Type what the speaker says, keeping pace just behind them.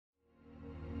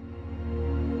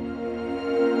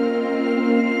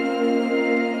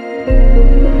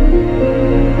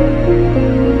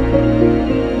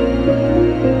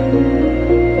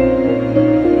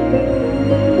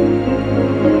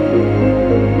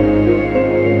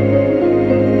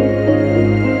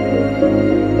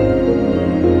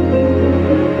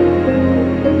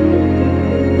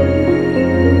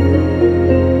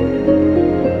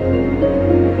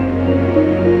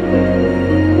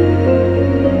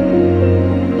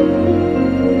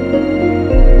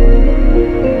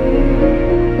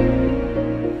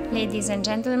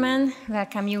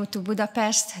Welcome you to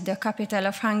Budapest, the capital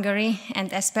of Hungary,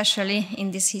 and especially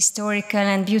in this historical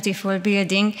and beautiful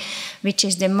building, which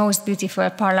is the most beautiful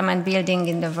parliament building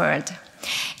in the world.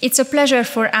 It's a pleasure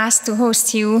for us to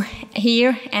host you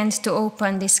here and to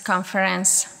open this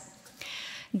conference.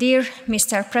 Dear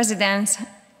Mr. President,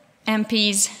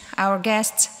 MPs, our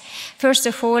guests, first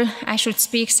of all, I should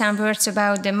speak some words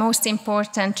about the most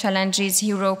important challenges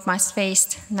Europe must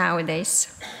face nowadays.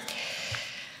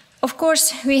 Of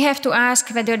course, we have to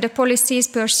ask whether the policies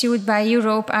pursued by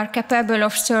Europe are capable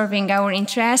of serving our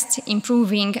interests,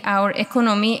 improving our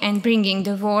economy, and bringing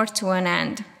the war to an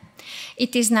end.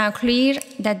 It is now clear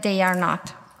that they are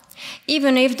not.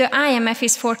 Even if the IMF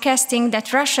is forecasting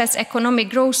that Russia's economic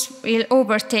growth will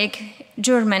overtake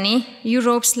Germany,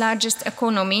 Europe's largest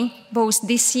economy, both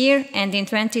this year and in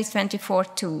 2024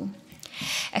 too.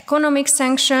 Economic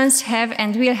sanctions have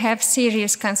and will have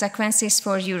serious consequences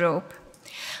for Europe.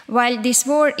 While this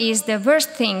war is the worst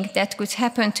thing that could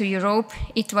happen to Europe,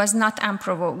 it was not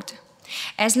unprovoked.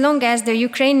 As long as the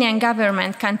Ukrainian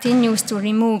government continues to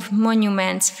remove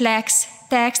monuments, flags,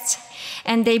 texts,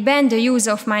 and they ban the use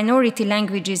of minority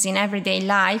languages in everyday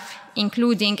life,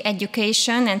 including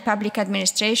education and public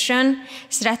administration,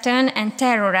 threaten and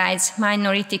terrorize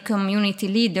minority community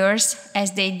leaders,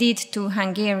 as they did to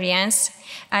Hungarians,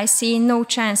 I see no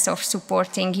chance of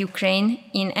supporting Ukraine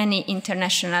in any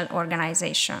international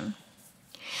organization.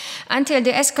 Until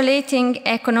the escalating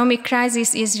economic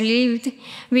crisis is relieved,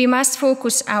 we must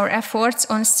focus our efforts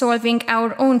on solving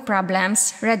our own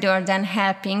problems rather than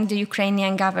helping the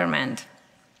Ukrainian government.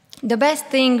 The best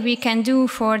thing we can do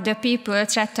for the people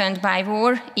threatened by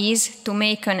war is to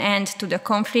make an end to the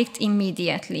conflict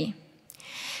immediately.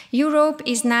 Europe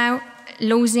is now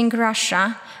losing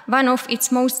Russia, one of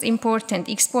its most important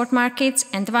export markets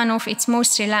and one of its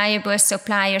most reliable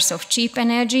suppliers of cheap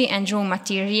energy and raw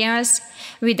materials,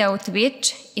 without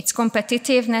which its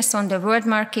competitiveness on the world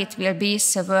market will be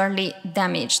severely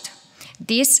damaged.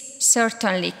 This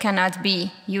certainly cannot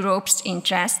be Europe's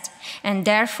interest, and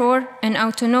therefore an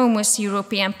autonomous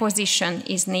European position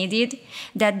is needed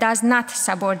that does not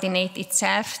subordinate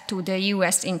itself to the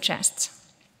US interests.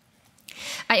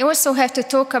 I also have to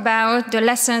talk about the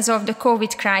lessons of the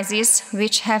COVID crisis,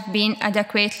 which have been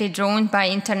adequately drawn by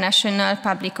international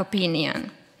public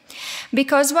opinion.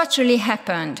 Because what really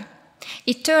happened?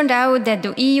 It turned out that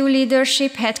the EU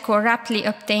leadership had corruptly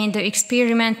obtained the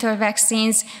experimental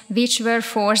vaccines which were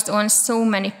forced on so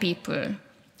many people.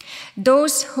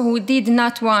 Those who did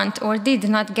not want or did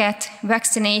not get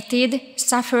vaccinated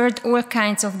suffered all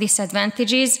kinds of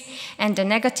disadvantages, and the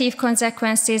negative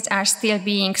consequences are still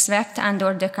being swept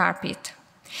under the carpet.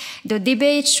 The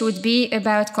debate should be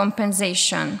about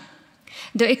compensation.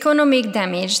 The economic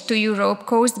damage to Europe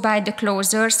caused by the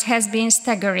closures has been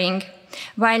staggering,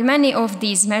 while many of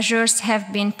these measures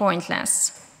have been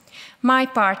pointless. My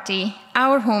party,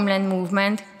 our Homeland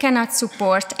Movement, cannot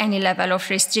support any level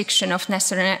of restriction of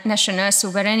national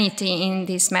sovereignty in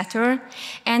this matter,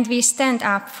 and we stand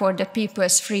up for the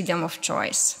people's freedom of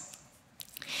choice.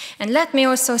 And let me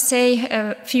also say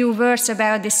a few words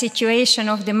about the situation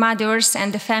of the mothers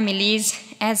and the families,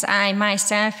 as I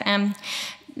myself am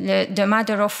the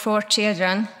mother of 4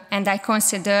 children, and I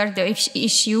consider the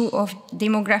issue of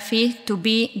demography to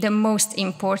be the most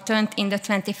important in the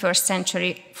 21st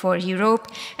century for Europe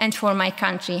and for my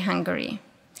country, Hungary.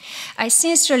 I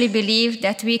sincerely believe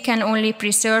that we can only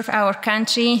preserve our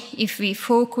country if we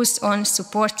focus on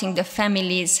supporting the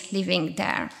families living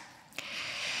there.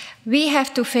 We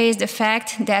have to face the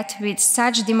fact that with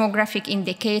such demographic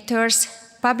indicators,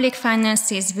 public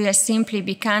finances will simply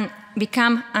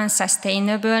become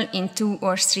unsustainable in 2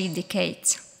 or 3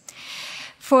 decades.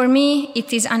 For me,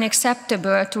 it is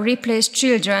unacceptable to replace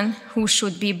children who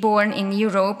should be born in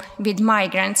Europe with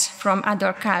migrants from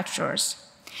other cultures.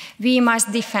 We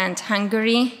must defend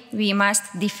Hungary, we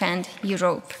must defend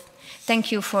Europe.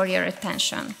 Thank you for your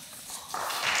attention.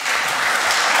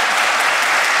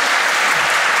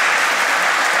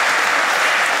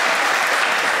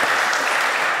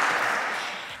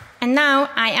 And now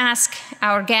I ask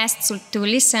our guests to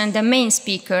listen to the main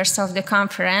speakers of the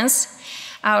conference.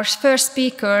 Our first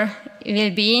speaker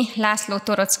will be László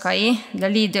Toroczkai, the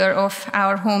leader of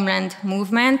our homeland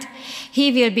movement.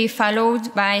 He will be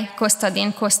followed by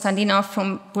Kostadin Kostadinov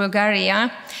from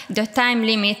Bulgaria. The time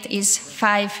limit is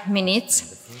 5 minutes.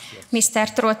 Mr.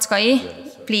 Toroczkai,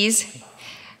 please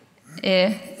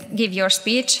give your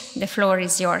speech. The floor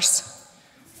is yours.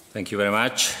 Thank you very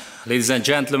much. Ladies and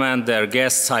gentlemen, dear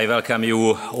guests, I welcome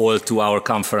you all to our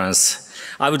conference.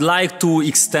 I would like to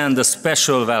extend a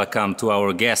special welcome to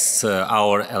our guests,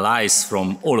 our allies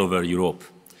from all over Europe.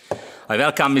 I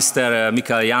welcome Mr.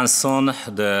 Mikael Jansson,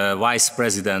 the Vice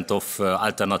President of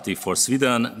Alternative for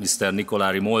Sweden, Mr.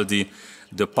 Nicola Rimoldi,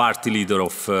 the party leader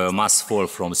of Masfol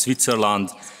from Switzerland,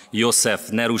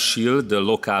 Josef Nerušil, the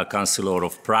local councillor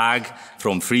of Prague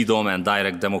from Freedom and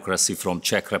Direct Democracy from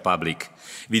Czech Republic.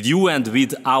 With you and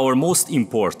with our most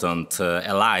important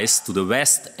allies to the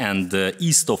west and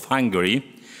east of Hungary,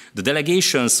 the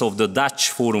delegations of the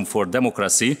Dutch Forum for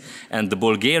Democracy and the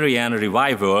Bulgarian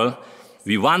Revival,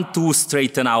 we want to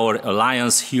strengthen our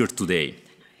alliance here today.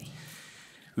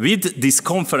 With this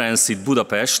conference in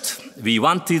Budapest, we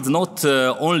wanted not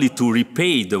only to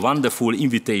repay the wonderful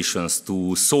invitations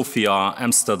to Sofia,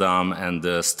 Amsterdam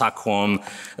and Stockholm,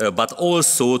 but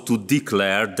also to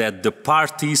declare that the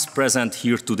parties present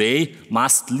here today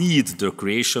must lead the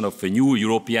creation of a new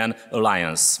European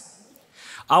alliance.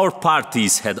 Our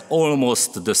parties had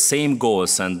almost the same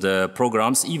goals and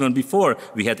programs even before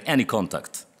we had any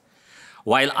contact.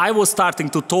 While I was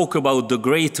starting to talk about the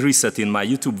Great Reset in my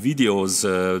YouTube videos,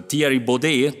 Thierry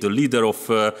Baudet, the leader of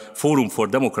Forum for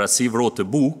Democracy, wrote a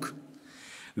book,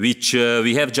 which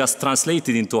we have just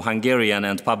translated into Hungarian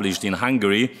and published in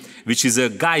Hungary, which is a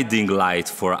guiding light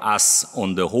for us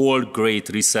on the whole Great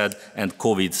Reset and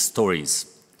COVID stories.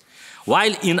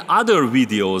 While in other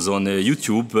videos on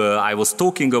YouTube, I was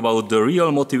talking about the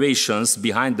real motivations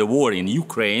behind the war in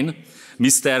Ukraine,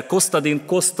 Mr. Kostadin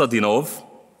Kostadinov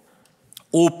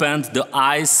opened the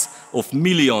eyes of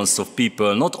millions of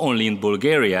people, not only in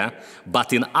Bulgaria,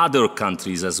 but in other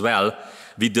countries as well,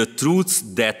 with the truths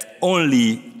that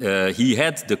only he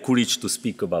had the courage to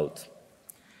speak about.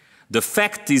 The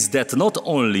fact is that not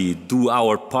only do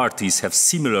our parties have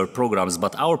similar programs,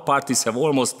 but our parties have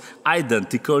almost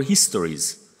identical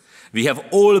histories. We have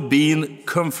all been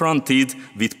confronted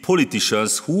with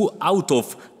politicians who, out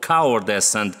of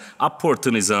cowardice and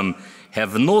opportunism,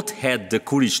 have not had the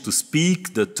courage to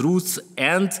speak the truth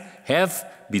and have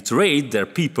betrayed their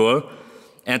people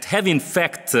and have in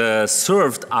fact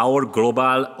served our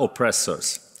global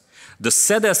oppressors. The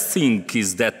saddest thing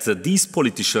is that these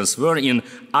politicians were in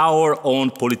our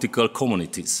own political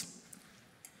communities.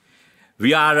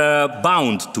 We are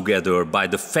bound together by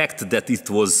the fact that it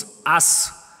was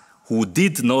us who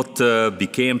did not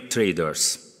become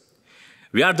traitors.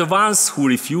 We are the ones who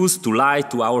refused to lie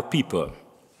to our people.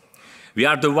 We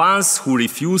are the ones who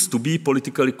refuse to be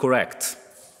politically correct.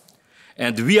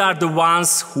 And we are the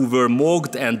ones who were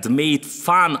mocked and made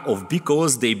fun of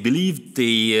because they believed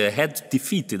they had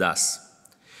defeated us.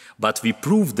 But we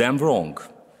proved them wrong.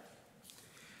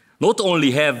 Not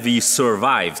only have we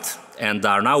survived and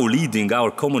are now leading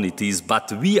our communities,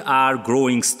 but we are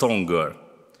growing stronger.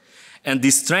 And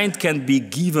this strength can be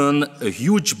given a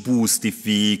huge boost if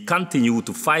we continue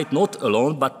to fight not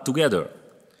alone but together.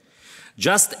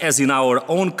 Just as in our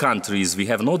own countries we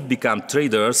have not become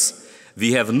traitors,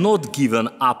 we have not given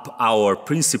up our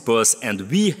principles and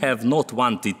we have not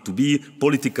wanted to be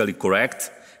politically correct,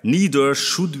 neither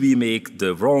should we make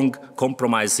the wrong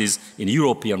compromises in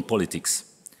European politics.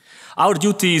 Our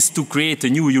duty is to create a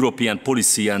new European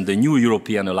policy and a new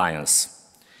European alliance.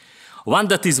 One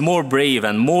that is more brave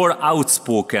and more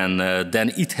outspoken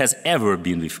than it has ever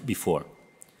been before.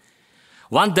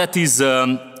 One that is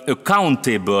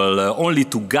accountable only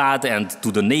to God and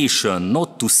to the nation,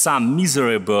 not to some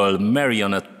miserable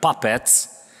marionette puppets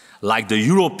like the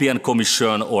European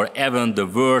Commission or even the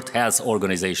World Health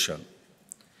Organization.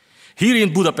 Here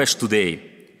in Budapest today,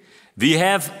 we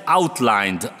have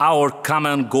outlined our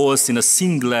common goals in a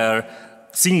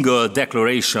single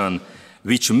declaration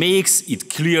which makes it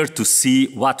clear to see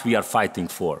what we are fighting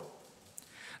for.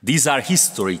 These are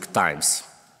historic times.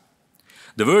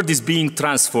 The world is being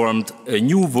transformed, a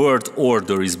new world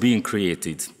order is being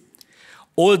created.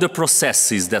 All the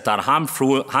processes that are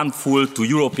harmful to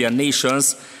European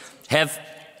nations have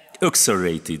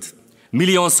accelerated.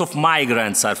 Millions of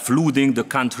migrants are flooding the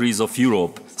countries of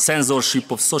Europe.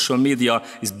 Censorship of social media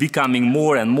is becoming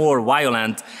more and more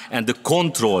violent, and the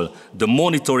control, the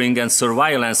monitoring and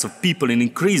surveillance of people is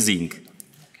increasing.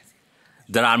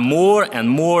 There are more and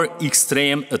more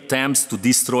extreme attempts to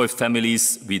destroy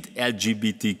families with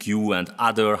LGBTQ and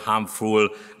other harmful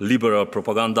liberal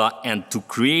propaganda and to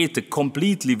create a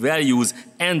completely values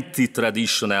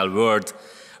anti-traditional world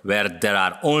where there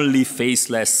are only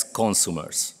faceless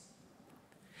consumers.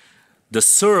 The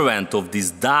servant of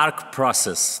this dark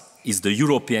process is the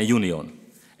European Union,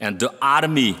 and the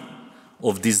army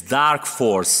of this dark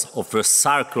force of a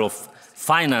circle of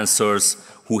financiers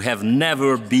who have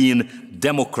never been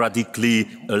democratically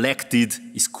elected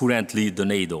is currently the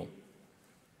NATO.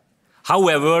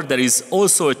 However, there is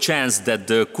also a chance that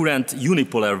the current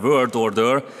unipolar world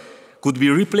order could be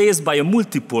replaced by a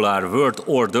multipolar world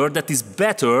order that is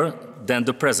better than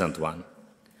the present one.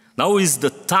 Now is the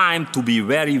time to be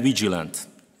very vigilant.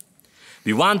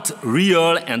 We want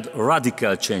real and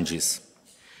radical changes.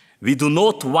 We do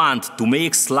not want to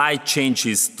make slight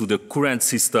changes to the current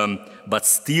system, but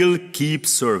still keep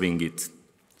serving it.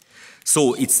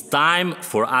 So it's time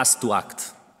for us to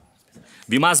act.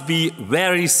 We must be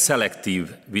very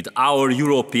selective with our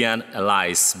European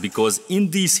allies, because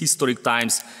in these historic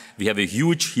times, we have a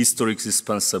huge historic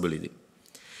responsibility.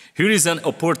 Here is an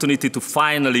opportunity to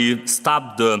finally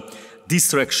stop the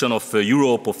destruction of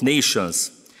Europe of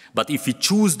nations. But if we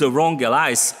choose the wrong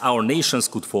allies, our nations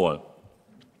could fall.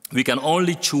 We can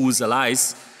only choose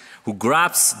allies who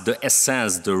grasp the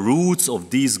essence, the roots of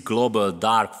this global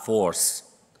dark force,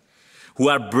 who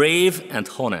are brave and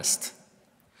honest,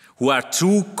 who are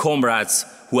true comrades,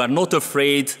 who are not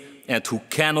afraid and who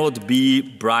cannot be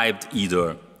bribed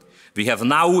either. We have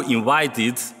now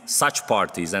invited such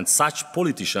parties and such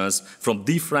politicians from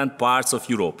different parts of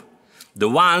Europe, the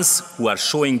ones who are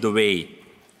showing the way.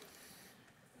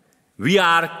 We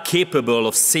are capable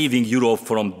of saving Europe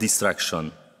from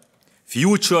destruction.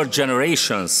 Future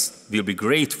generations will be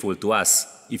grateful to us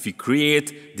if we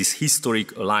create this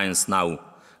historic alliance now.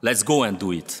 Let's go and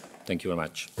do it. Thank you very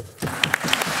much.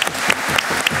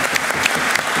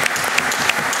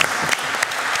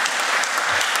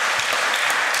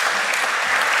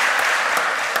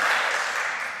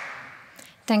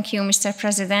 Thank you, Mr.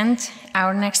 President.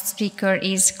 Our next speaker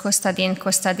is Kostadin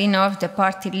Kostadinov, the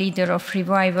party leader of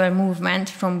Revival Movement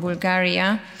from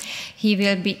Bulgaria. He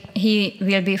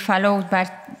will be followed by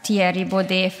Thierry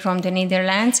Baudet from the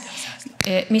Netherlands.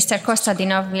 Mr.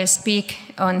 Kostadinov will speak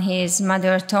on his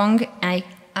mother tongue. I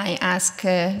ask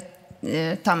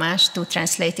Tamás to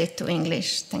translate it to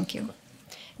English. Thank you.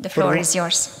 The floor is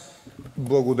yours.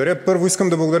 Благодаря. Първо искам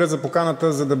да благодаря за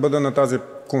поканата, за да бъда на тази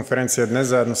конференция днес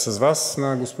заедно с вас,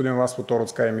 на господин Laszlo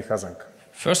Torocka и Ми Hazánk.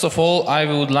 First of all, I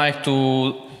would like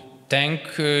to thank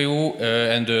you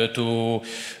and to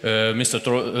Mr.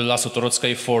 Laszlo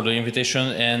Torocka for the invitation,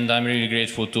 and I'm really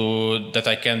grateful that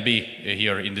I can be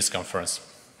here in this conference.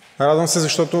 Радвам се,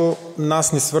 защото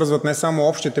нас ни свързват не само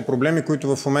общите проблеми,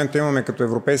 които в момента имаме като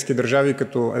европейски държави,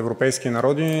 като европейски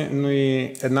народи, но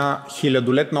и една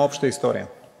хилядолетна обща история.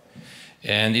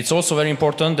 And it's also very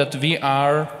important that we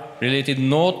are related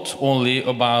not only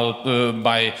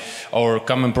by our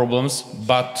common problems,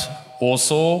 but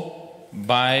also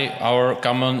by our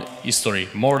common history,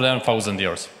 more than 1,000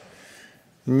 years.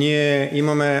 Ние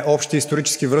имаме общи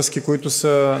исторически връзки, които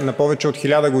са на повече от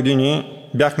 1000 години.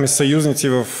 Бяхме съюзници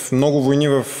в много войни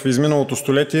в изминалото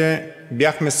столетие.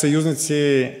 Бяхме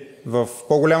съюзници в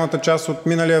по-голямата част от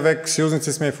миналия век.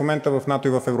 Съюзници сме и в момента в НАТО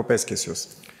и в Европейския съюз.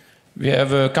 We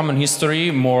have a common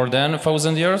history more than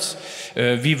 1,000 years.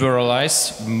 We were allies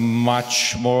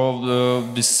much more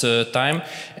this time,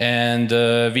 and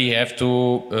we have to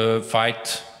fight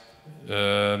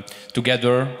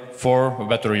together for a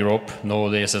better Europe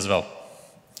nowadays as well.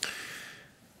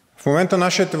 В момента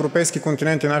нашият европейски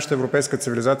континент и нашата европейска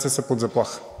цивилизация са под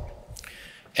заплаха.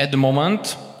 At the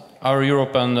moment, our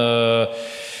European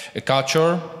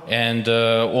culture and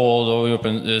all the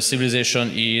European civilization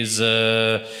is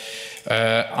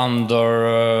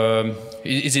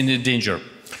in danger.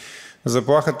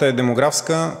 Заплахата е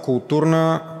демографска,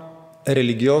 културна,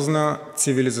 религиозна,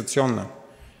 цивилизационна.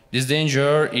 This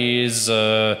danger is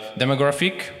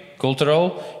demographic, cultural,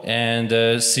 and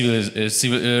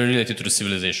related to the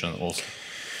civilization also.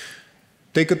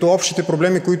 Тъй като общите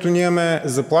проблеми, които ние имаме,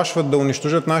 заплашват да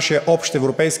унищожат нашия общ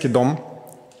европейски дом,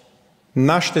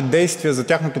 нашите действия за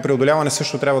тяхното преодоляване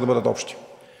също трябва да бъдат общи.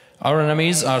 Our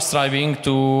enemies are striving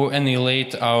to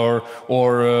annihilate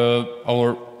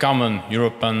our common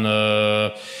European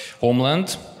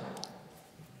homeland.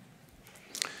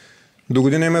 До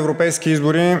година има европейски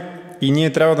избори и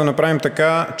ние трябва да направим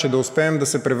така, че да успеем да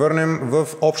се превърнем в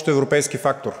общоевропейски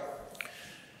фактор.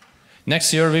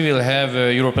 Next year we will have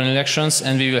European elections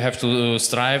and we will have to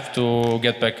strive to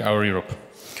get back our Europe.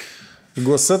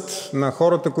 Гласът на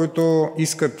хората, които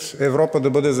искат Европа да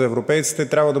бъде за европейците,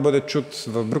 трябва да бъде чут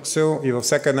в Брюксел и във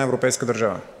всяка една европейска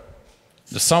държава.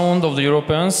 The sound of the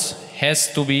Europeans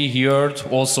has to be heard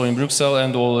also in Brussels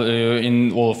and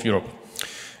in all of Europe.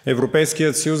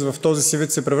 Европейският съюз в този си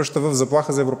вид се превръща в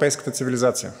заплаха за европейската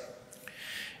цивилизация.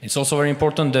 It's also very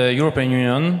important the European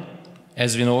Union,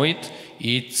 as we know it,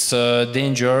 it's a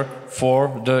danger for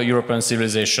the European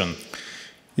civilization.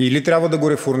 Или трябва да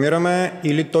го реформираме,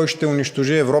 или той ще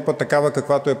унищожи Европа такава,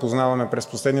 каквато я познаваме през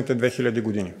последните 2000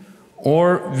 години.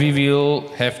 Or we will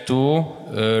have to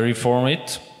reform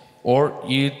it, or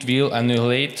it will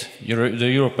annihilate the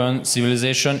European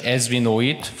civilization as we know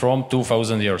it from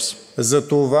 2000 years.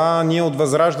 Затова ние от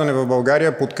Възраждане в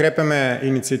България подкрепяме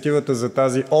инициативата за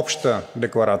тази обща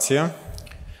декларация.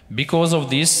 Because of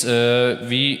this,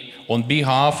 we, on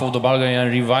behalf of the Bulgarian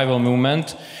revival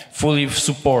movement, fully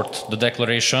support the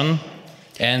declaration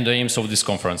and the aims of this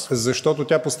conference. Защото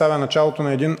тя поставя началото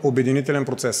на един обединителен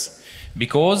процес.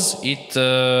 Because it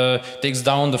takes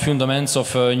down the fundaments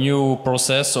of a new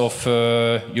process of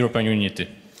European unity.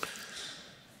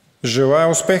 Желая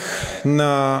успех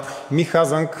на Ми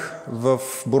Hazánk в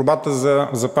борбата за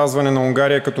запазване на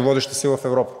Унгария като водеща сила в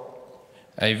Европа.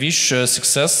 I wish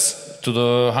success to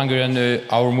the Hungarian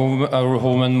our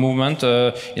movement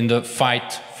in the fight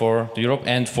for Europe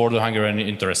and for the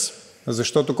Hungarian interests.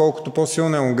 Защото колкото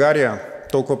по-силна е Унгария,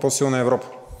 толкова по-силна е Европа.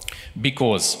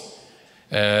 Because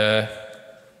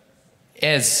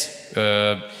as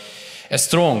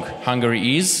strong Hungary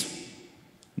is,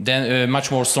 then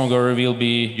much more stronger will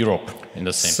be Europe in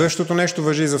the same. Същото нещо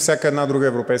важи и за всяка една друга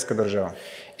европейска държава.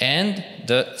 And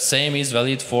the same is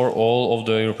valid for all of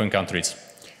the European countries.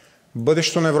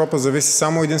 Бъдещето на Европа зависи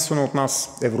само единствено от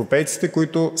нас, европейците,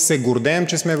 които се гордеем,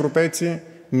 че сме европейци,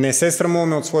 не се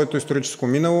срамуваме от своето историческо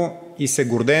минало и се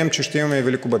гордеем, че ще имаме и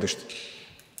велико бъдеще.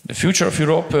 The future of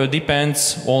Europe depends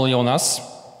only on us,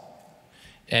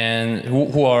 and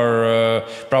who are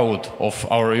proud of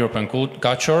our European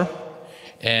culture,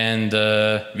 and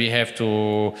we have to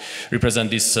represent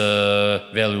these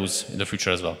values in the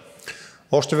future as well.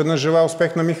 Още веднъж желая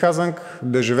успех на Ми Hazánk,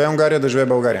 да живее Унгария, да живее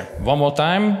България. One more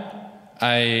time,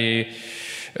 I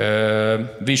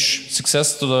wish success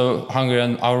to the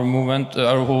Hungarian our movement,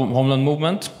 our homeland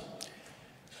movement.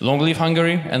 Long live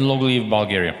Hungary and long live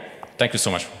Bulgaria. Thank you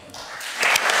so much.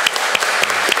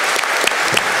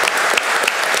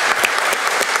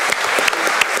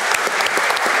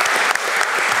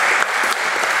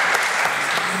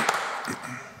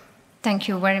 Thank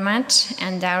you very much.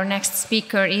 And our next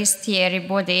speaker is Thierry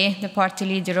Baudet, the party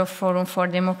leader of Forum for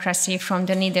Democracy from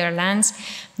the Netherlands.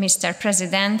 Mr.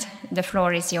 President, the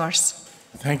floor is yours.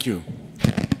 Thank you.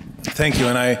 Thank you.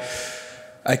 And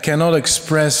I cannot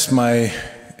express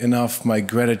enough my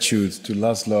gratitude to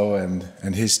Laszlo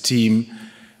and his team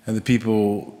and the people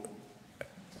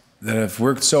that have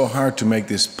worked so hard to make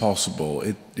this possible.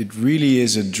 It really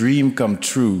is a dream come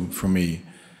true for me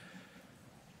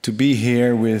to be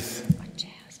here with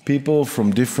people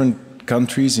from different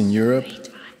countries in Europe,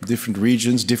 different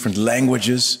regions, different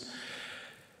languages,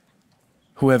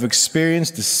 who have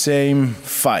experienced the same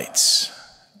fights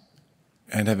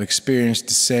and have experienced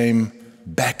the same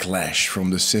backlash from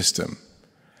the system,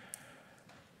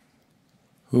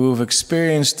 who have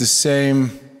experienced the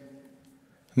same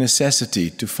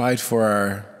necessity to fight for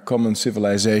our common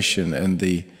civilization, and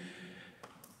the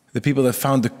people that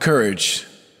found the courage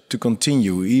to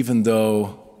continue, even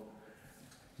though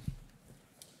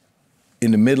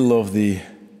in the middle of the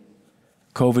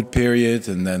COVID period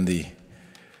and then the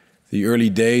early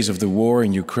days of the war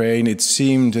in Ukraine, it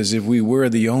seemed as if we were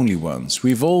the only ones.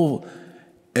 We've all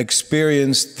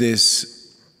experienced this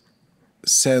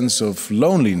sense of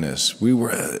loneliness. We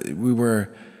were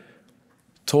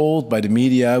told by the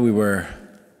media, we were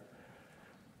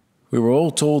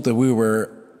all told that we were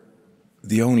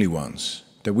the only ones,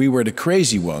 that we were the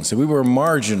crazy ones, that we were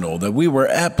marginal, that we were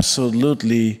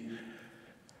absolutely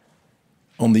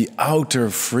on the outer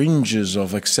fringes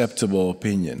of acceptable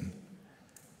opinion.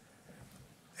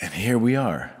 And here we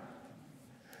are,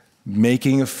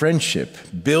 making a friendship,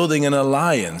 building an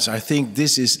alliance. I think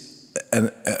this is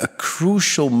a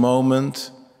crucial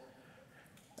moment,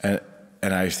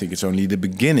 and I think it's only the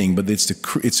beginning, but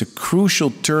it's a crucial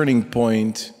turning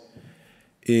point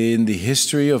in the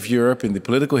history of Europe, in the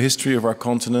political history of our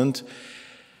continent.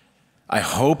 I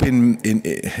hope in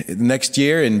next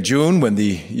year, in June, when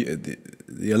the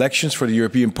elections for the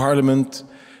European Parliament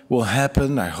will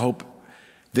happen, I hope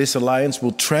this alliance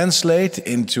will translate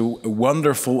into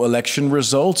wonderful election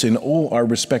results in all our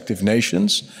respective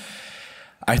nations.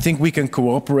 I think we can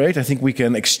cooperate. I think we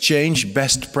can exchange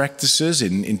best practices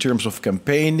in terms of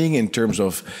campaigning, in terms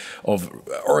of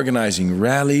organizing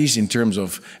rallies, in terms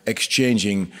of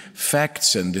exchanging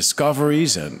facts and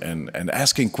discoveries and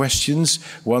asking questions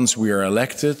once we are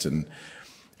elected,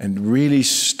 and really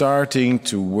starting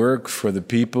to work for the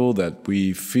people that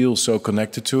we feel so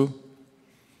connected to,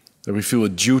 that we feel a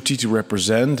duty to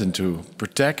represent and to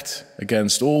protect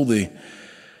against all the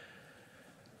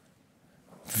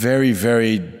very,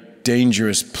 very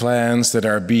dangerous plans that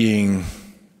are being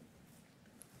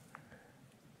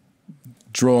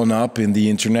drawn up in the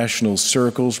international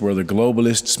circles where the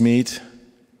globalists meet,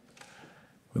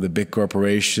 where the big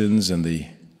corporations and the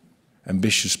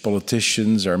ambitious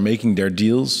politicians are making their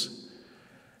deals.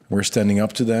 We're standing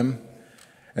up to them.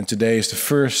 And today is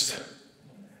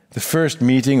the first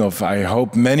meeting of, I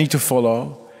hope, many to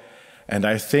follow. And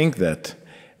I think that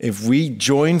if we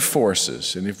join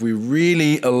forces and if we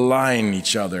really align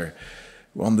each other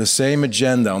on the same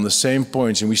agenda, on the same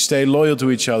points, and we stay loyal to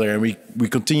each other and we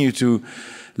continue to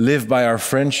live by our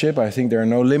friendship, I think there are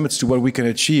no limits to what we can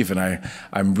achieve. And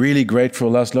I'm really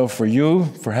grateful, Laszlo, for you,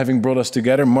 for having brought us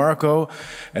together, Marco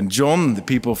and John, the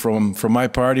people from my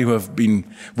party who have been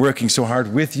working so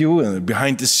hard with you and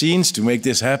behind the scenes to make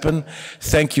this happen.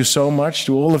 Thank you so much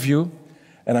to all of you.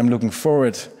 And I'm looking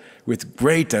forward with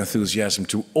great enthusiasm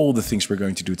to all the things we're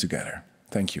going to do together.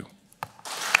 Thank you.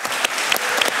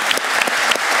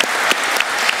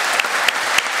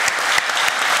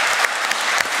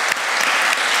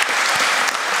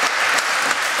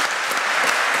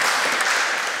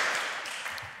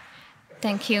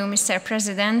 Thank you, Mr.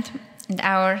 President. And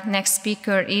our next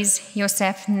speaker is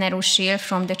Josef Nerušil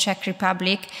from the Czech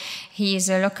Republic. He is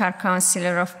a local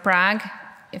councillor of Prague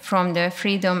from the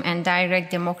Freedom and Direct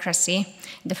Democracy.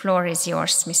 The floor is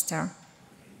yours, Mr.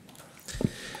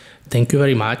 Thank you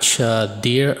very much,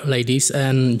 dear ladies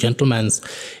and gentlemen.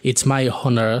 It's my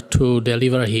honor to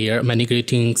deliver here many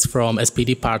greetings from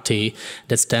SPD party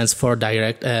that stands for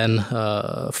direct and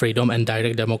freedom and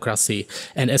direct democracy,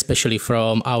 and especially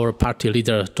from our party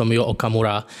leader Tomio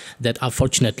Okamura that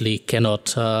unfortunately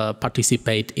cannot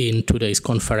participate in today's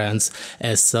conference,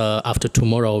 as after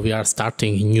tomorrow we are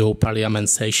starting a new parliament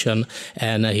session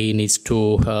and he needs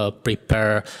to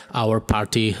prepare our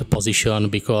party position,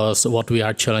 because what we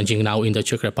are challenging now in the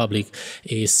Czech Republic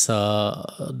is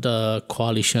the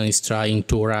coalition is trying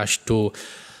to rush to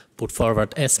put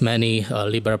forward as many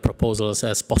liberal proposals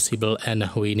as possible, and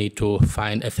we need to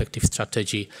find effective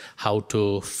strategy how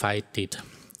to fight it.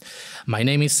 My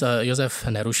name is Josef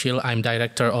Nerušil. I'm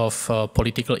director of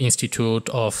Political Institute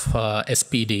of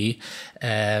SPD,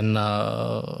 and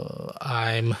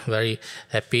I'm very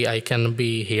happy I can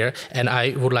be here. And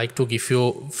I would like to give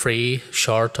you 3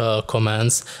 short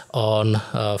comments on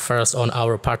first on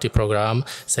our party program,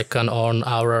 second on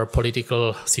our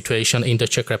political situation in the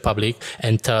Czech Republic,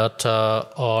 and third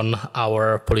on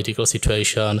our political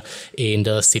situation in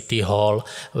the City Hall,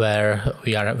 where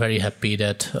we are very happy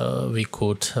that we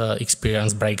could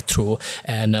experience breakthrough,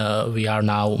 and we are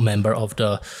now member of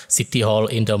the City Hall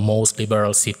in the most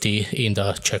liberal city in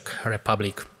the Czech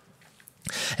Republic.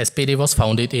 SPD was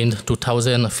founded in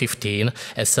 2015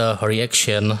 as a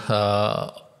reaction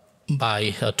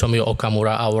by Tomio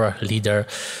Okamura, our leader,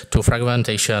 to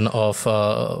fragmentation of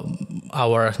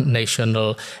our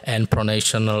national and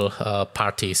pro-national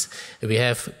parties. We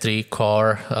have 3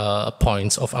 core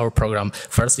points of our program.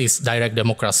 First is direct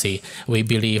democracy. We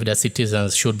believe that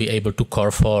citizens should be able to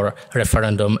call for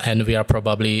referendum, and we are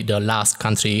probably the last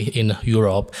country in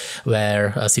Europe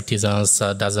where citizens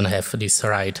doesn't have this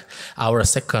right. Our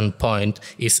second point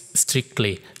is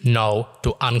strictly no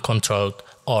to uncontrolled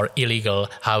or illegal,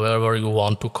 however you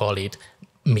want to call it,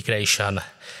 migration.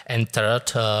 And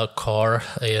third core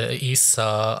is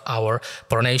our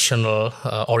pro-national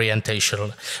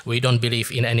orientation. We don't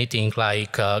believe in anything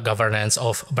like governance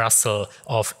of Brussels,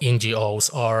 of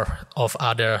NGOs, or of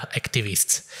other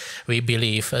activists. We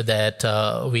believe that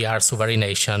we are a sovereign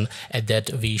nation and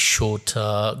that we should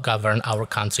govern our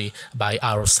country by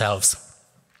ourselves.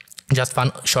 Just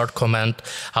one short comment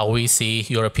how we see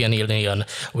European Union.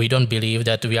 We don't believe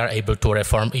that we are able to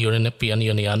reform European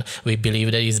Union. We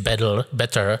believe that it's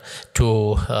better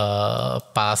to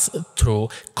pass through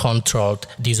controlled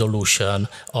dissolution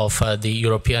of the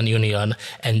European Union,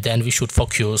 and then we should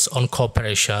focus on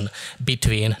cooperation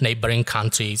between neighboring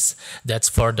countries. That's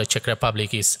for the Czech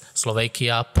Republic is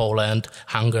Slovakia, Poland,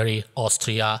 Hungary,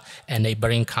 Austria, and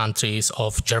neighboring countries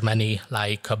of Germany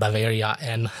like Bavaria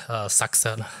and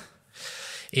Saxony.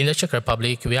 In the Czech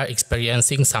Republic, we are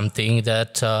experiencing something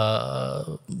that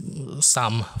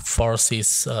some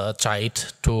forces tried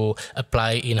to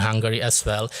apply in Hungary as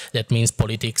well. That means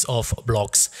politics of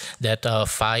blocks. That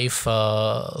 5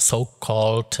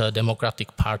 so-called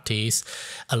democratic parties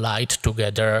allied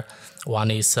together.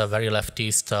 One is a very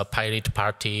leftist Pirate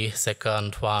Party,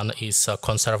 second one is a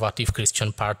conservative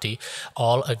Christian party,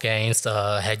 all against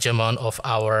a hegemon of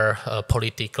our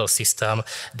political system,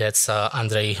 that's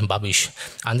Andrej Babiš.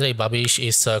 Andrej Babiš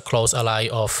is a close ally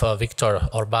of Viktor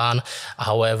Orbán,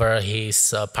 however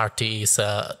his party is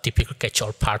a typical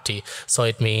catch-all party, so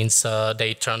it means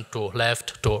they turn to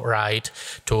left, to right,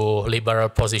 to liberal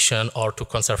position or to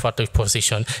conservative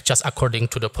position, just according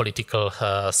to the political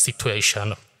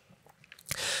situation.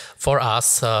 For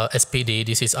us, SPD,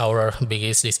 this is our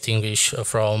biggest distinguish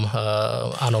from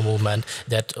ANO movement,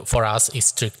 that for us is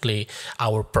strictly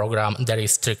our program, there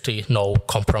is strictly no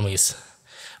compromise.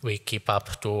 We keep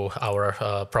up to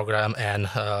our program and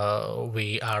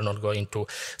we are not going to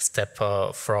step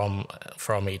from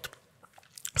it.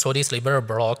 So this liberal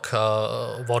bloc,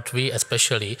 what we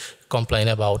especially complain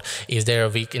about is their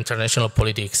weak international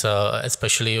politics,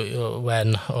 especially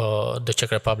when the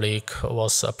Czech Republic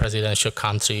was a presidential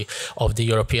country of the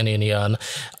European Union.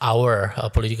 Our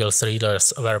political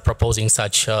leaders were proposing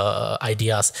such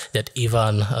ideas that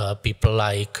even people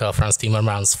like Frans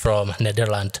Timmermans from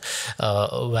Netherlands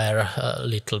were a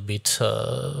little bit,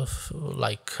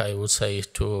 like I would say,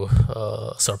 too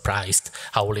surprised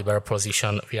how liberal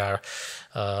position we are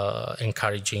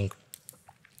encouraging.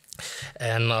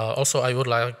 And also I would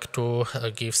like to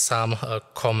give some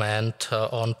comment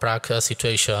on Prague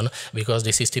situation, because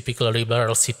this is typical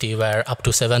liberal city where up to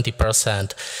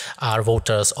 70% are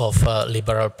voters of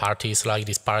liberal parties like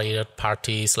these pirate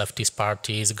parties, leftist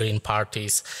parties, green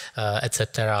parties,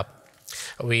 etc.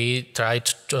 We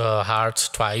tried hard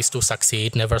twice to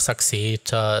succeed, never succeed.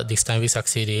 This time we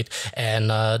succeeded, and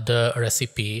the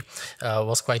recipe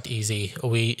was quite easy.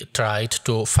 We tried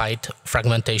to fight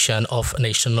fragmentation of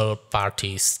national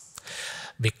parties,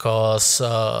 because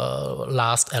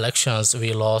last elections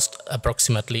we lost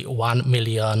approximately 1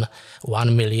 million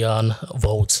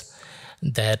votes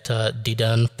that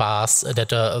didn't pass,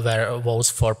 that were votes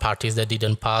for parties that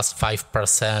didn't pass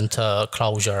 5%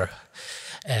 closure.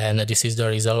 And this is the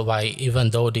result why,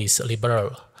 even though this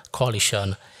liberal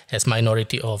coalition has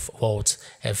minority of votes,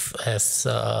 has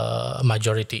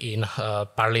majority in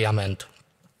parliament.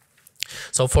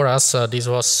 So for us, this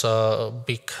was a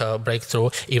big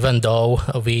breakthrough, even though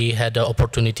we had the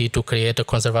opportunity to create a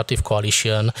conservative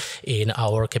coalition in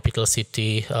our capital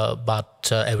city,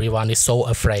 but everyone is so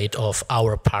afraid of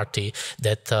our party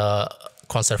that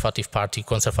conservative party,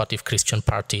 conservative Christian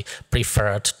party,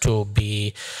 preferred to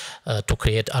be to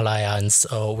create alliance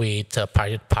with a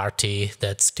pirate party.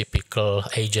 That's typical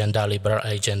agenda, liberal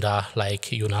agenda,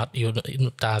 like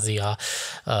euthanasia,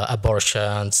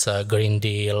 abortions, Green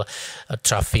Deal,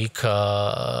 traffic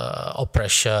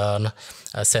oppression,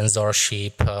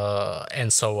 censorship,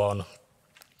 and so on.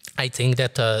 I think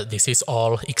that this is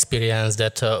all experience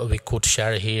that we could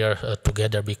share here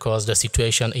together, because the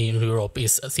situation in Europe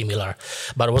is similar.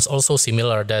 But what's also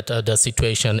similar that the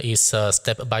situation is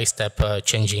step by step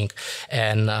changing.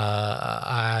 And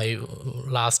I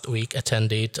last week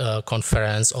attended a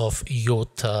conference of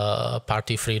Youth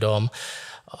Party Freedom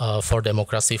for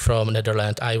Democracy from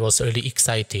Netherlands. I was really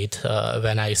excited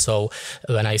when I saw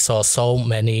so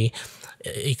many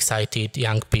excited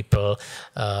young people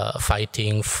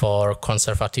fighting for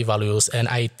conservative values, and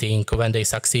I think when they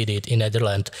succeeded in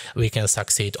Netherlands, we can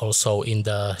succeed also in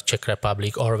the Czech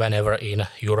Republic or whenever in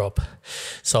Europe.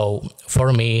 So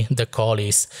for me, the call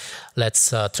is,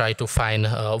 let's try to find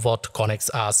what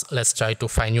connects us. Let's try to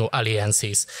find new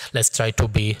alliances. Let's try to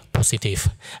be positive,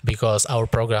 because our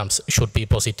programs should be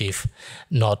positive,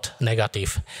 not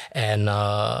negative. And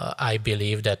I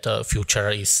believe that the future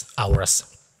is ours.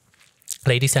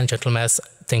 Ladies and gentlemen,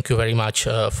 thank you very much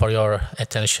for your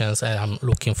attention, and I'm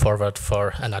looking forward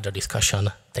for another discussion.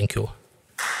 Thank you.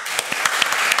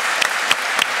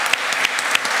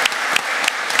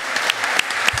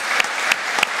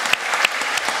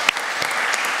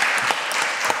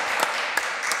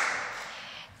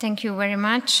 Thank you very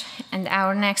much. And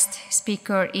our next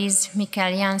speaker is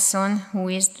Mikael Jansson, who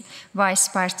is Vice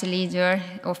Party Leader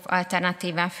of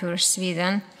Alternativa för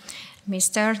Sweden.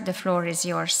 Mr., the floor is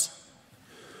yours.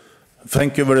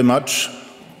 Thank you very much.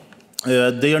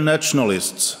 Dear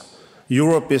nationalists,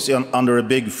 Europe is under a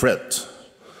big threat.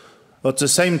 At the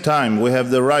same time, we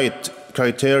have the right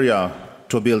criteria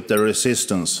to build a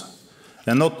resistance.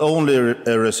 And not only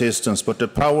a resistance, but a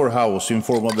powerhouse in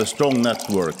form of a strong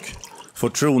network for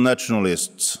true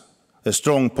nationalists a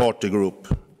strong party group.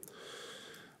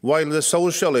 While the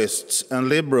socialists and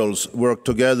liberals work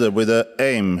together with the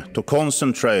aim to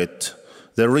concentrate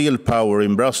the real power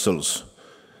in Brussels,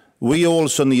 we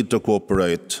also need to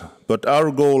cooperate, but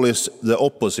our goal is the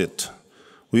opposite.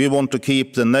 We want to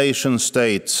keep the nation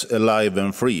states alive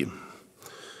and free.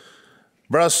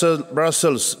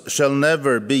 Brussels shall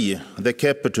never be the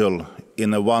capital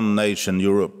in a one-nation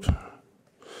Europe.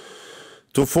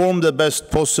 To form the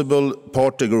best possible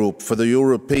party group for the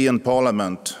European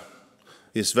Parliament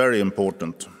is very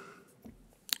important.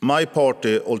 My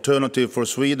party, Alternative for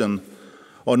Sweden,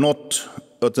 are not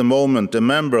at the moment a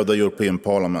member of the European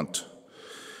Parliament.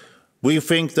 We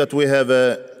think that we have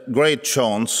a great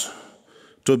chance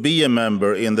to be a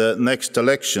member in the next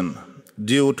election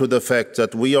due to the fact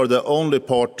that we are the only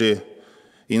party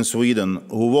in Sweden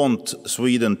who want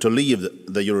Sweden to leave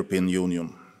the European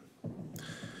Union.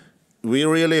 We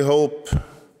really hope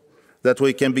that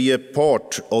we can be a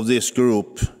part of this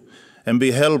group and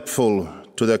be helpful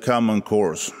to the common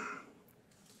cause.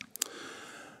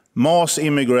 Mass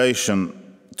immigration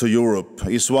to Europe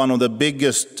is one of the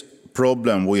biggest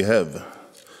problems we have.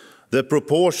 The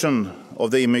proportion of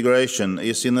the immigration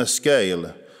is in a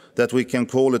scale that we can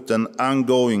call it an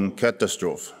ongoing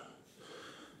catastrophe.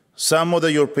 Some of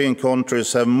the European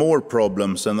countries have more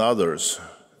problems than others.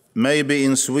 Maybe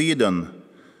in Sweden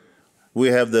we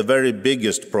have the very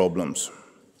biggest problems.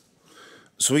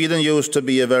 Sweden used to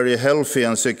be a very healthy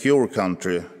and secure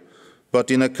country,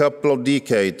 but in a couple of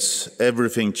decades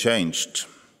everything changed.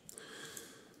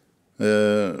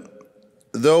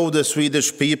 Though the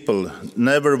Swedish people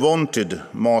never wanted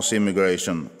mass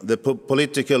immigration, the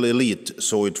political elite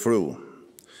saw it through.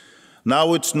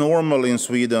 Now it's normal in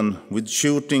Sweden with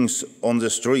shootings on the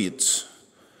streets,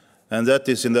 and that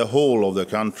is in the whole of the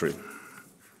country.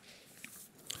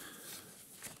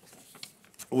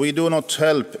 We do not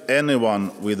help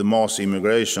anyone with mass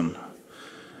immigration.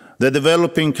 The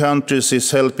developing countries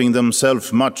is helping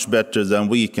themselves much better than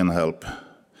we can help.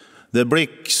 The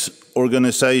BRICS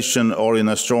organization are in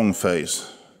a strong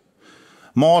phase.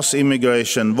 Mass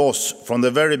immigration was, from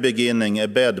the very beginning, a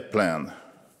bad plan.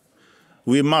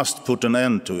 We must put an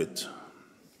end to it.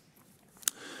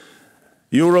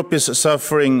 Europe is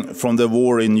suffering from the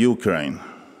war in Ukraine.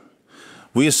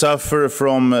 We suffer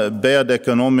from bad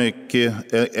economical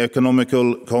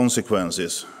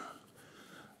consequences.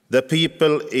 The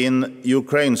people in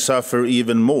Ukraine suffer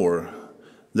even more.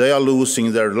 They are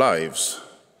losing their lives.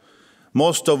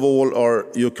 Most of all are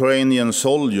Ukrainian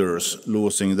soldiers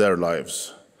losing their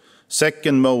lives.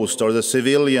 Second most are the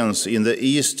civilians in the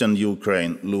eastern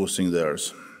Ukraine losing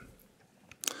theirs.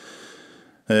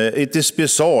 It is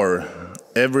bizarre,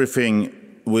 everything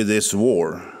with this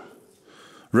war.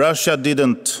 Russia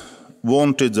didn't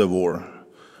want the war.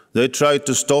 They tried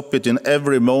to stop it in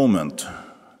every moment.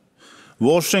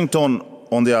 Washington,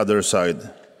 on the other side,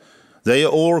 they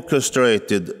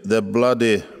orchestrated the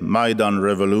bloody Maidan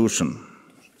revolution.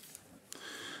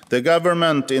 The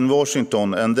government in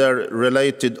Washington and their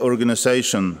related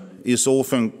organization is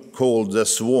often called the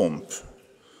swamp.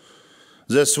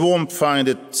 The swamp find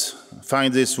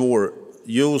this war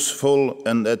useful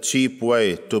and a cheap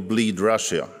way to bleed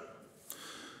Russia.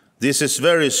 This is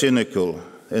very cynical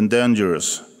and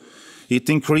dangerous.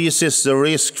 It increases the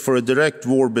risk for a direct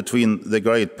war between the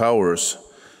great powers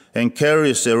and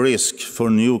carries a risk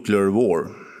for nuclear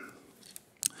war.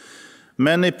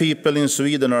 Many people in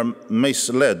Sweden are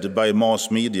misled by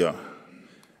mass media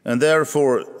and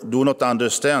therefore do not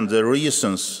understand the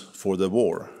reasons for the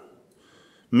war.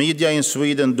 Media in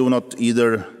Sweden do not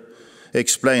either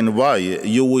explain why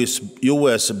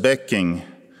US backing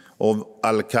of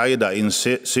Al-Qaeda in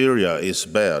Syria is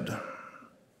bad.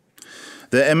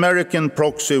 The American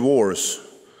proxy wars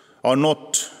are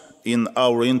not in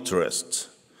our interest,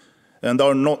 and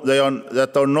are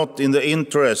not in the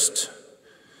interest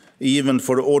even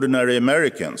for ordinary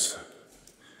Americans.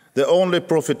 The only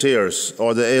profiteers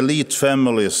are the elite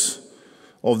families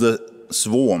of the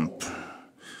swamp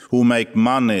who make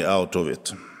money out of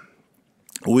it.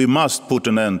 We must put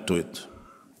an end to it.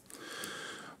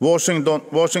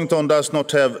 Washington does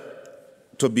not have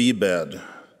to be bad.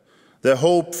 The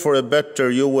hope for a better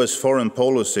US foreign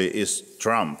policy is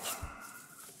Trump.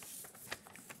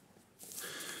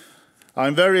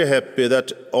 I'm very happy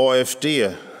that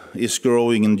AfD is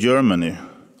growing in Germany.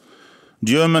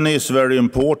 Germany is very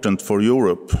important for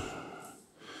Europe.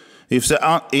 If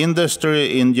the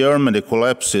industry in Germany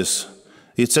collapses,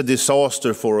 it's a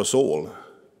disaster for us all.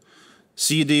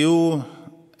 CDU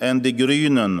and Die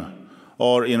Grünen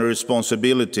are in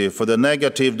responsibility for the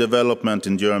negative development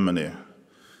in Germany.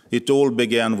 It all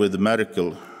began with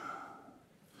Merkel.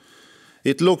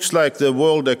 It looks like the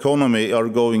world economy are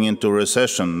going into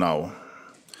recession now.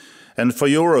 And for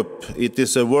Europe, it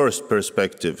is a worse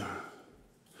perspective.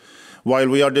 While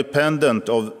we are dependent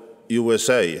on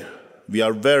USA, we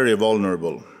are very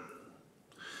vulnerable.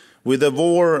 With the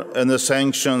war and the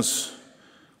sanctions,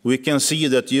 we can see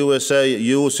that USA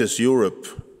uses Europe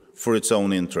for its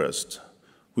own interest.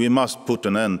 We must put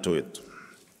an end to it.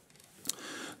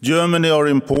 Germany are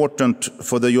important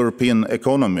for the European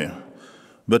economy,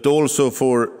 but also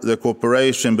for the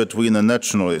cooperation between the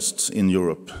nationalists in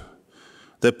Europe.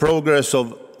 The progress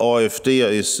of AfD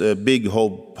is a big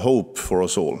hope for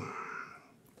us all.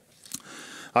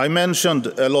 I mentioned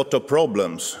a lot of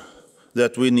problems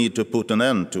that we need to put an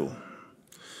end to.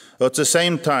 At the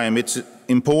same time, it's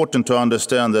important to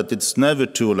understand that it's never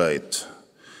too late.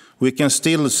 We can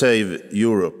still save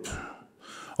Europe.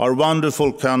 Our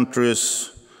wonderful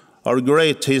countries, our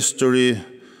great history,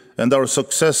 and our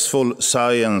successful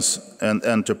science and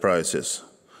enterprises,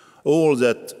 all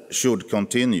that should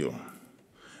continue.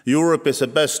 Europe is the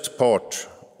best part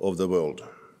of the world.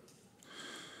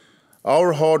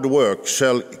 Our hard work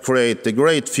shall create a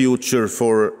great future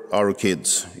for our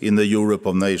kids in the Europe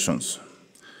of nations.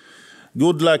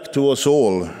 Good luck to us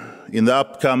all in the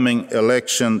upcoming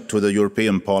election to the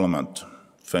European Parliament.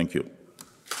 Thank you.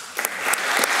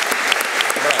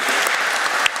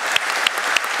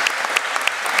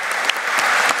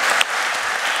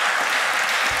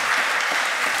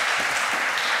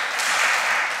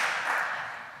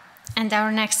 And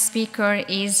our next speaker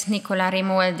is Nicola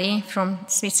Rimoldi from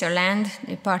Switzerland,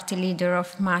 the party leader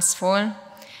of Massfall.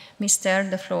 Mr.,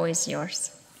 the floor is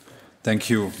yours. Thank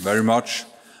you very much.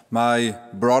 My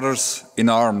brothers in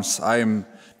arms, I am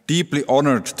deeply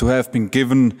honored to have been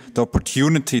given the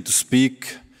opportunity to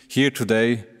speak here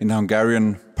today in the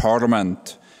Hungarian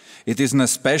Parliament. It is an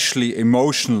especially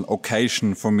emotional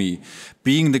occasion for me,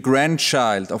 being the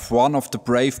grandchild of one of the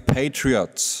brave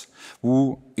patriots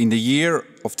who, in the year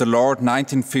of the Lord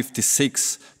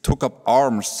 1956, took up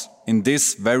arms in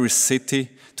this very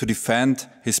city to defend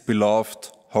his beloved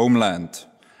homeland.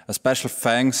 A special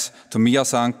thanks to Mi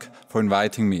Hazánk for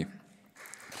inviting me.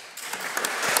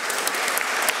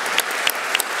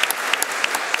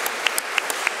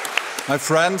 My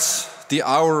friends, the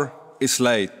hour is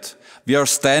late. We are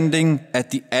standing at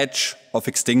the edge of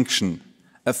extinction,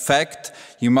 a fact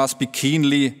you must be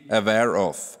keenly aware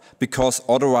of, because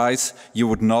otherwise you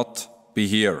would not be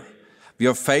here. We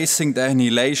are facing the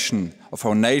annihilation of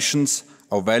our nations,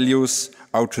 our values,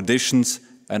 our traditions,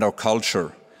 and our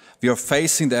culture. We are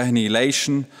facing the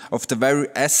annihilation of the very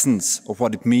essence of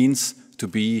what it means to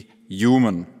be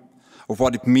human, of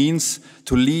what it means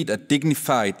to lead a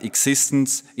dignified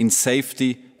existence in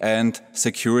safety and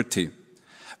security.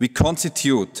 We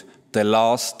constitute the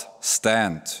last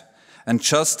stand. And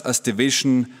just as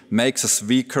division makes us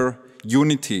weaker,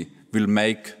 unity will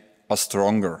make us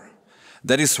stronger.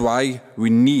 That is why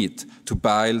we need to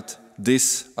build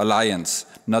this alliance,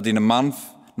 not in a month,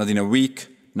 not in a week,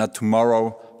 not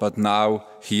tomorrow, but now,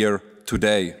 here,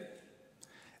 today.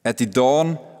 At the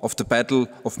dawn of the Battle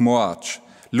of Mohács,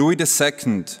 Louis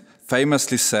II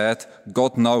famously said,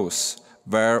 "God knows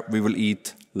where we will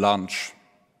eat lunch."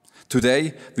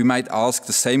 Today, we might ask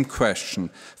the same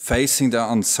question, facing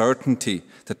the uncertainty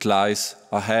that lies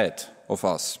ahead of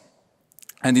us.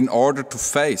 And in order to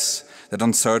face that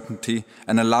uncertainty,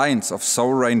 an alliance of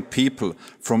sovereign people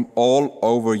from all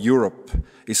over Europe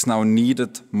is now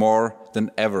needed more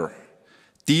than ever.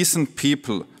 Decent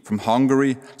people from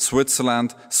Hungary,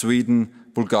 Switzerland, Sweden,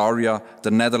 Bulgaria, the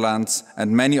Netherlands,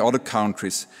 and many other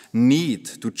countries need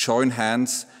to join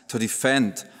hands to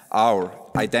defend our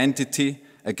identity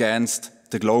against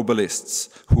the globalists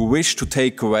who wish to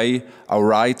take away our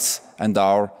rights and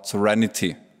our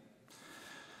sovereignty.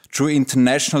 Through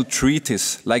international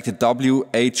treaties like the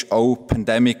WHO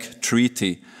Pandemic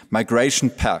Treaty, Migration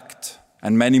Pact,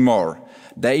 and many more,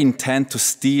 they intend to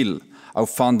steal our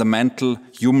fundamental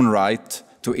human right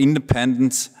to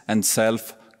independence and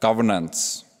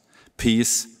self-governance,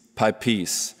 piece by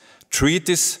piece.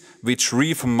 Treaties which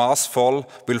we from Massfall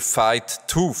will fight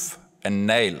tooth and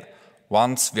nail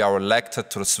once we are elected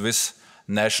to the Swiss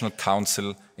National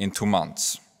Council in 2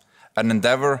 months. An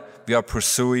endeavor we are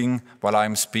pursuing while I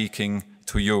am speaking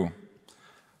to you.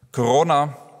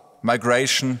 Corona,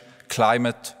 migration,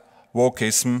 climate,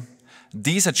 wokeism,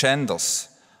 these agendas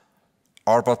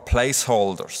are but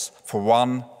placeholders for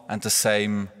one and the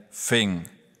same thing,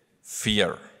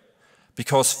 fear.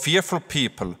 Because fearful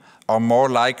people are more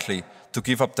likely to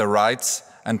give up their rights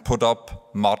and put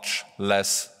up much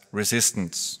less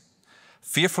resistance.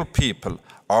 Fearful people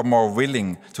are more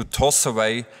willing to toss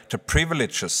away the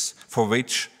privileges for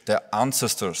which their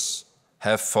ancestors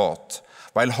have fought,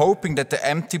 while hoping that the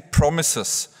empty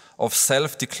promises of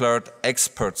self-declared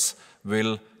experts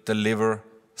will deliver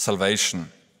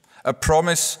salvation. A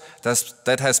promise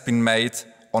that has been made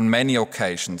on many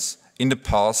occasions in the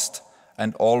past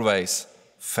and always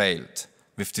failed,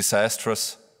 with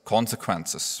disastrous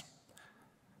consequences.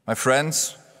 My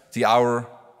friends, the hour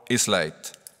is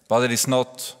late, but it is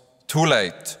not too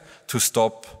late to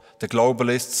stop the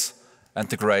globalists and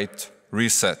the Great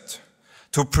Reset,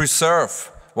 to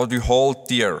preserve what we hold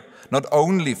dear, not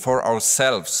only for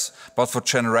ourselves, but for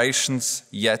generations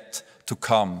yet to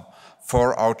come,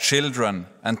 for our children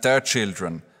and their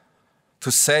children,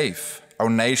 to save our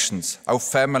nations, our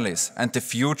families, and the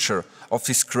future of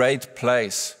this great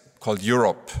place called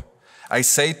Europe. I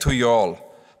say to you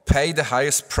all, pay the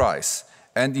highest price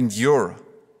and endure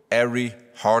every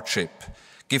hardship.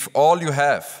 Give all you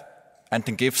have and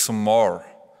then give some more.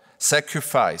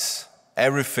 Sacrifice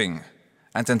everything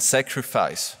and then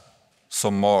sacrifice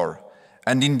some more.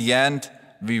 And in the end,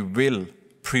 we will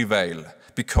prevail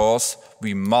because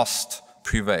we must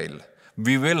prevail.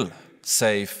 We will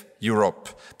save Europe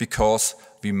because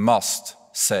we must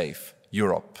save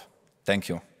Europe. Thank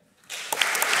you.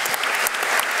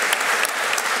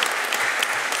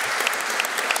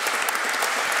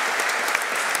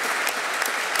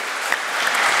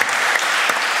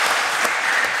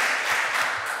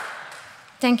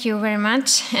 Thank you very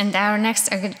much. And our next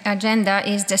agenda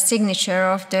is the signature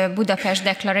of the Budapest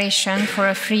Declaration for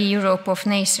a Free Europe of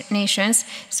Nations.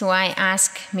 So I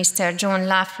ask Mr. John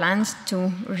Laughlin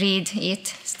to read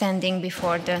it, standing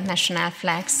before the national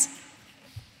flags.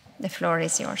 The floor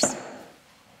is yours.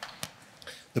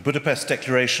 The Budapest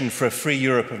Declaration for a Free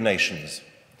Europe of Nations.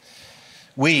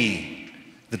 We,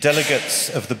 the delegates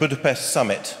of the Budapest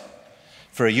Summit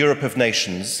for a Europe of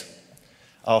Nations,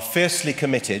 are fiercely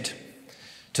committed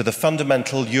to the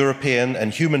fundamental European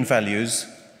and human values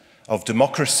of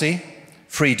democracy,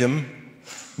 freedom,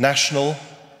 national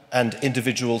and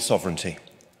individual sovereignty.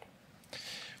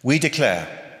 We declare,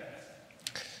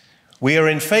 we are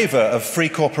in favour of free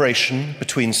cooperation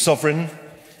between sovereign,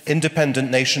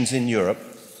 independent nations in Europe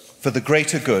for the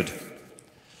greater good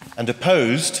and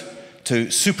opposed to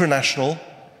supranational,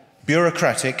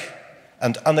 bureaucratic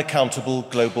and unaccountable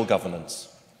global governance.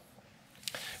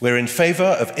 We're in favour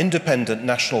of independent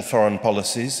national foreign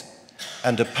policies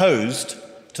and opposed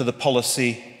to the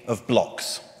policy of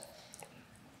blocs.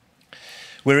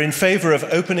 We're in favour of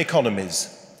open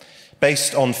economies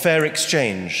based on fair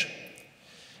exchange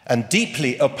and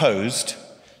deeply opposed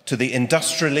to the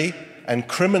industrially and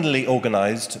criminally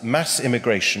organised mass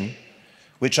immigration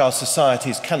which our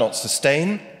societies cannot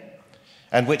sustain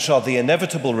and which are the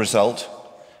inevitable result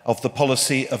of the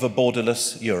policy of a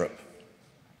borderless Europe.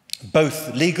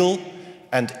 Both legal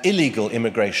and illegal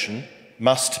immigration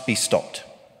must be stopped.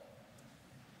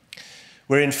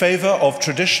 We're in favour of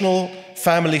traditional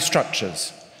family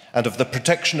structures and of the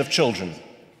protection of children,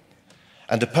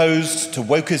 and opposed to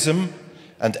wokeism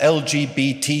and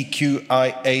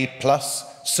LGBTQIA+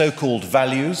 so-called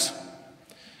values,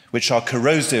 which are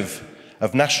corrosive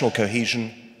of national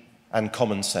cohesion and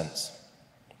common sense.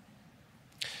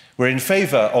 We're in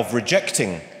favour of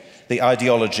rejecting the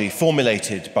ideology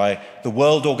formulated by the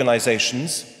world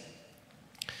organizations,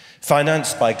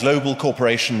 financed by global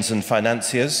corporations and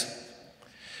financiers,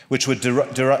 which would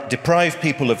deprive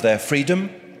people of their freedom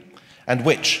and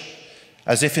which,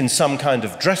 as if in some kind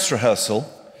of dress rehearsal,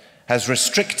 has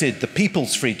restricted the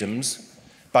people's freedoms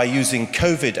by using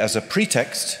COVID as a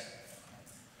pretext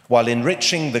while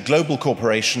enriching the global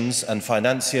corporations and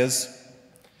financiers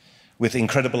with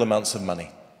incredible amounts of money.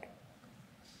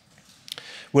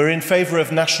 We're in favour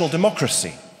of national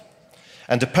democracy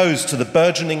and opposed to the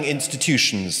burgeoning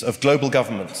institutions of global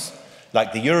governments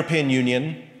like the European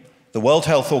Union, the World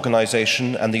Health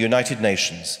Organization and the United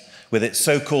Nations with its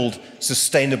so-called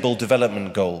Sustainable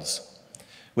Development Goals,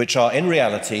 which are in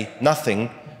reality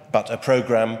nothing but a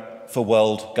programme for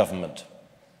world government.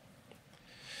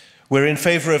 We're in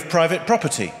favour of private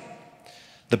property,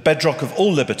 the bedrock of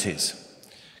all liberties,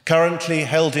 currently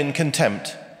held in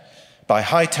contempt by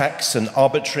high tax and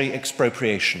arbitrary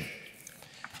expropriation,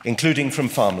 including from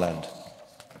farmland,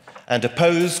 and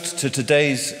opposed to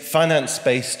today's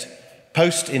finance-based,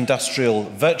 post-industrial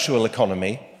virtual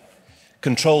economy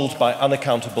controlled by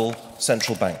unaccountable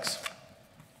central banks.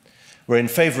 We're in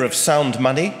favour of sound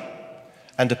money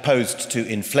and opposed to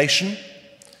inflation,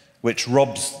 which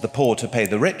robs the poor to pay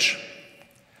the rich,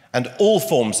 and all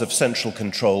forms of central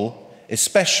control,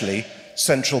 especially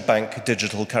central bank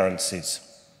digital currencies.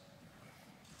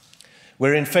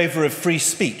 We're in favour of free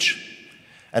speech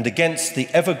and against the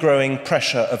ever-growing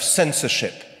pressure of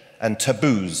censorship and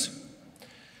taboos,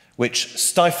 which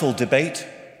stifle debate,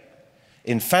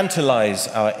 infantilize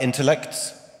our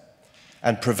intellects,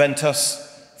 and prevent us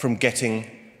from getting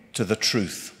to the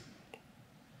truth.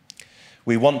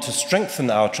 We want to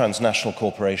strengthen our transnational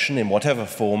cooperation in whatever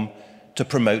form to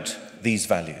promote these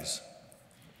values.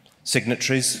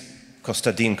 Signatories: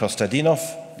 Kostadin Kostadinov,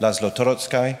 Laszlo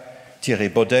Toroczkai, Thierry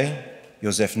Baudet,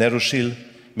 Josef Nerušil,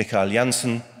 Michael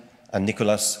Janssen, and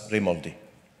Nicolas Rimoldi.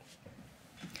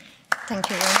 Thank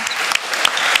you very much.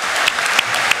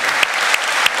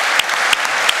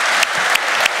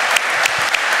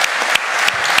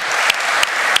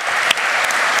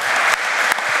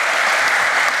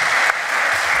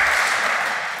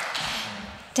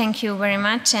 Thank you very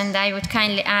much, and I would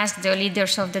kindly ask the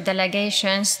leaders of the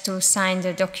delegations to sign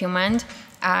the document.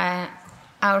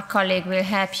 Our colleague will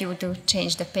help you to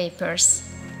change the papers.